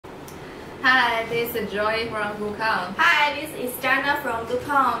Hi, this is Joy from Goodcom. Hi, this is Jana from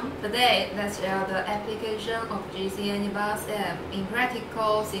Goodcom. Today, let's share the application of GCAnyBus app in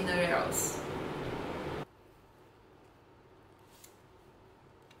practical scenarios.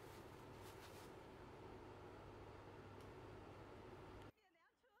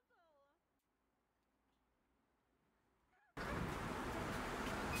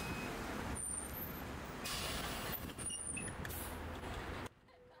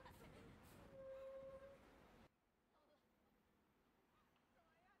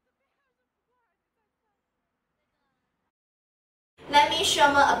 Let me show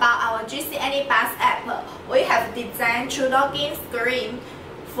more about our GCAnyBus app. We have designed two login screens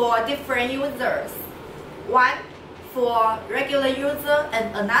for different users. One for regular user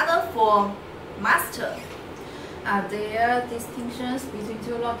and another for master. Are there distinctions between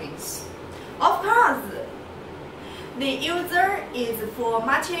two logins? Of course, the user is for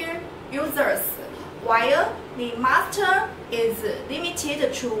multi-users, while the master is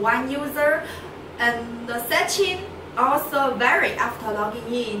limited to one user, and the setting also vary after logging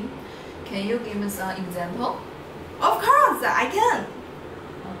in. Can you give us an example? Of course, I can.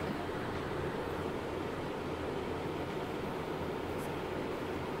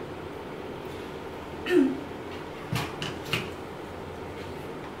 Okay.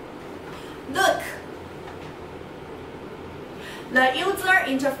 Look, the user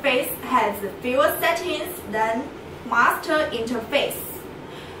interface has fewer settings than master interface,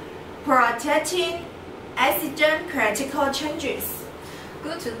 protecting accident critical changes.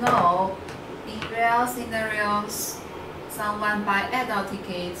 Good to know. In real scenarios, someone buy adult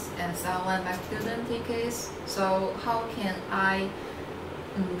tickets and someone buy student tickets. So how can I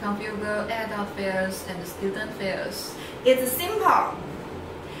configure adult fares and student fares? It's simple.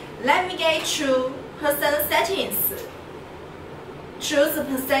 Navigate to person settings. Choose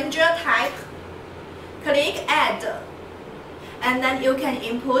passenger type. Click add. And then you can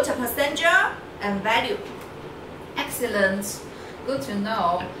input a passenger and value. Excellent. Good to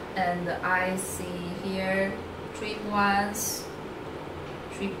know. And I see here trip 1,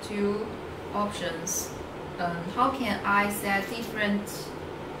 trip 2 options. How can I set different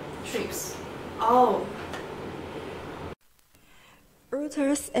trips? Oh.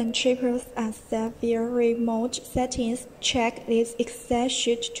 Routers and trippers are set via remote settings. Check this Excel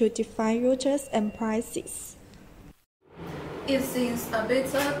sheet to define routers and prices. It seems a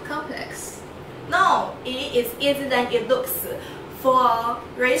bit complex. No, it is easier than it looks. For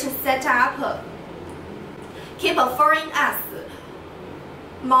rate setup, keep following us.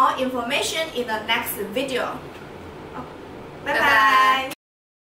 More information in the next video. Bye bye.